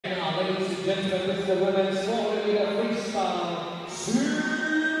gentlemen, this is the women's 400-meter freestyle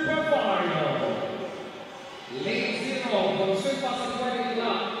super final. Lane 0 from Super Aquatic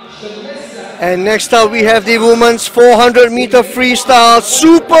Club. And next up we have the women's 400-meter freestyle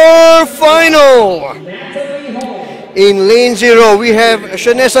super final. In lane 0 we have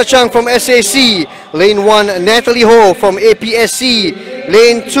Shanessa Chang from SAC. Lane 1 Natalie Ho from APSC.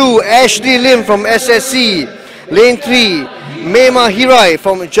 Lane 2 Ashley Lim from SSC. Lane 3 Meima Hirai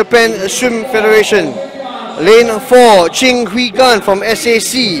from Japan Swim Federation. Lane 4 Ching Hwee Gan from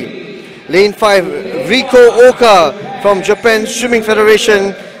SAC. Lane 5 Riko Oka from Japan Swimming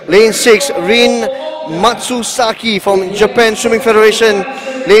Federation. Lane 6 Rin Matsusaki from Japan Swimming Federation.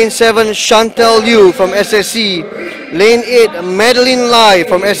 Lane 7 Chantel Liu from SSC. Lane 8 Madeline Lai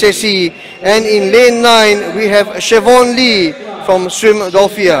from SSC. And in lane 9 we have Siobhan Lee from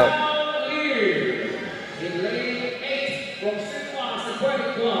Swimdolphia.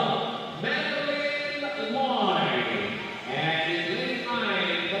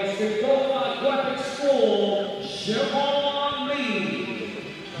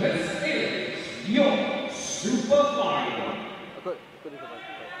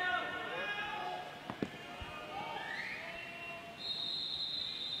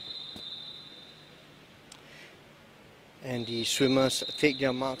 And the swimmers take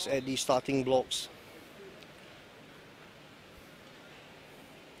their marks at the starting blocks.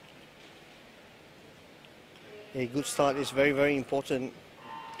 A good start is very, very important.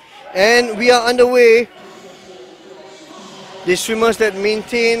 And we are underway. The swimmers that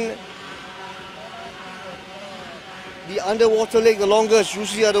maintain the underwater leg the longest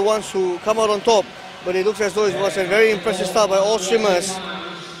usually are the ones who come out on top. But it looks as though it was a very impressive start by all swimmers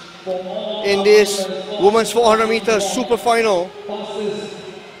in this women's 400-meter super final.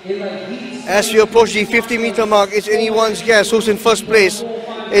 As we approach the 50-meter mark, it's anyone's guess who's in first place.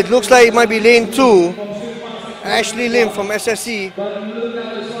 It looks like it might be lane 2, Ashley Lim from SSC.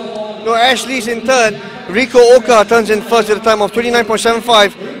 No, Ashley's in third. Riko Oka turns in first at a time of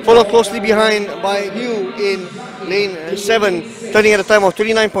 29.75, followed closely behind by Liu in lane 7, turning at a time of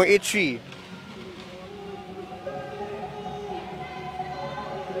 29.83.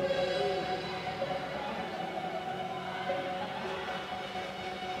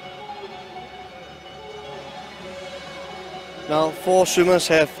 Now, 4 swimmers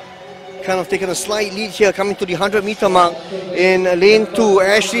have kind of taken a slight lead here, coming to the 100-meter mark. In lane 2,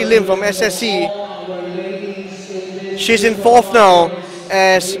 Ashley Lim from SSC. She's in 4th now,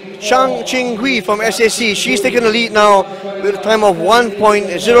 as Gan Ching Hwee from SAC. She's taken the lead now with a time of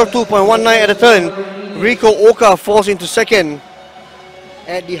 1.02.19 at a turn. Riko Oka falls into 2nd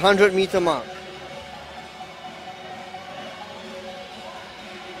at the 100-meter mark.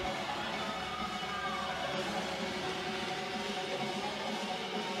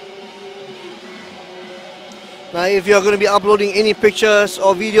 Now, if you're going to be uploading any pictures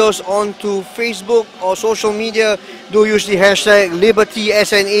or videos onto Facebook or social media, do use the hashtag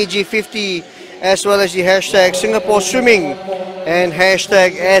LibertySNAG50 as well as the hashtag Singapore Swimming and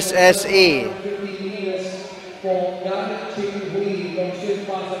hashtag SSA.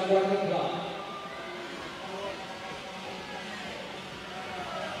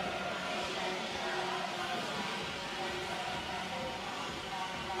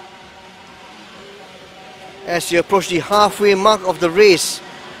 As you approach the halfway mark of the race,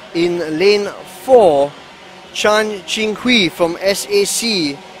 in lane 4, Gan Ching Hwee from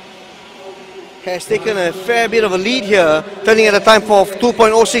SAC has taken a fair bit of a lead here, turning at a time of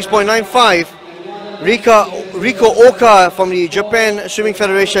 2.06.95. Riko Oka from the Japan Swimming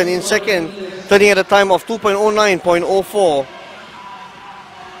Federation in 2nd, turning at a time of 2.09.04.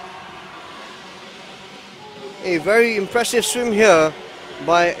 A very impressive swim here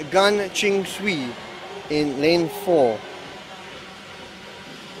by Gan Ching Hwee in lane 4.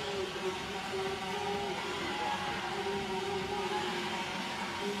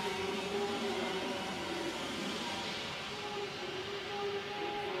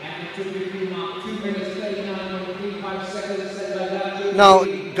 Now,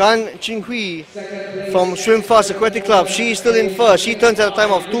 Gan Ching Hwee from Swim Fast Aquatic Club, she is still in first. She turns at a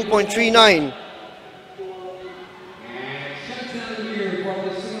time of 2.39.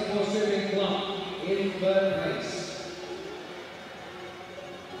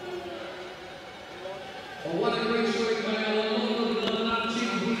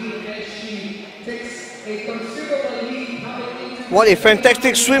 What a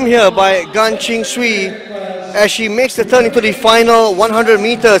fantastic swim here by Gan Ching Hwee as she makes the turn into the final 100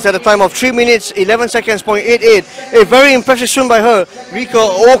 meters at a time of 3 minutes 11 seconds .88. A very impressive swim by her.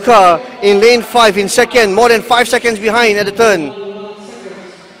 Riko Oka in lane 5 in 2nd, more than 5 seconds behind at the turn.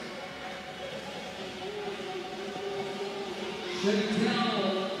 Now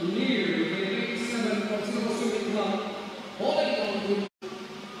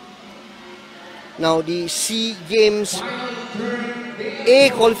the SEA Games A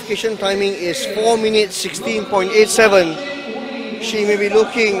qualification timing is 4 minutes 16.87. She may be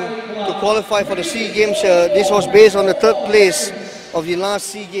looking to qualify for the SEA Games here. This was based on the 3rd place of the last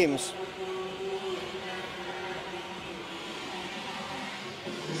SEA Games.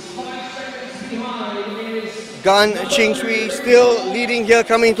 Gan Ching Hwee still leading here,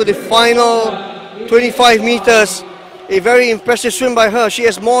 coming to the final 25 meters. A very impressive swim by her. She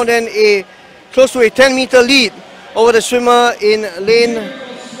has more than close to a 10-meter lead over the swimmer in lane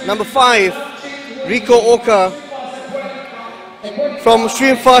number 5, Riko Oka. From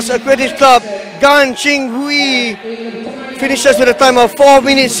Swim Fast Aquatics Club, Gan Ching Hwee finishes with a time of 4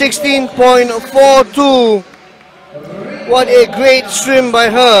 minutes 16.42. What a great swim by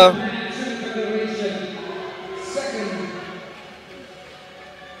her.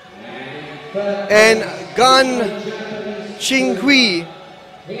 And Gan Ching Hwee,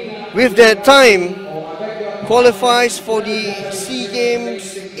 with that time, qualifies for the SEA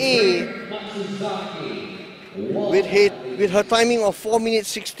Games A with her timing of 4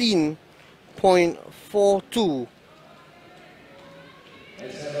 minutes 16.42.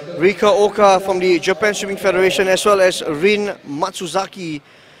 Rika Oka from the Japan Swimming Federation, as well as Rin Matsuzaki,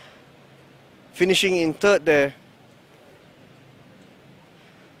 finishing in 3rd there.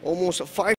 Almost 5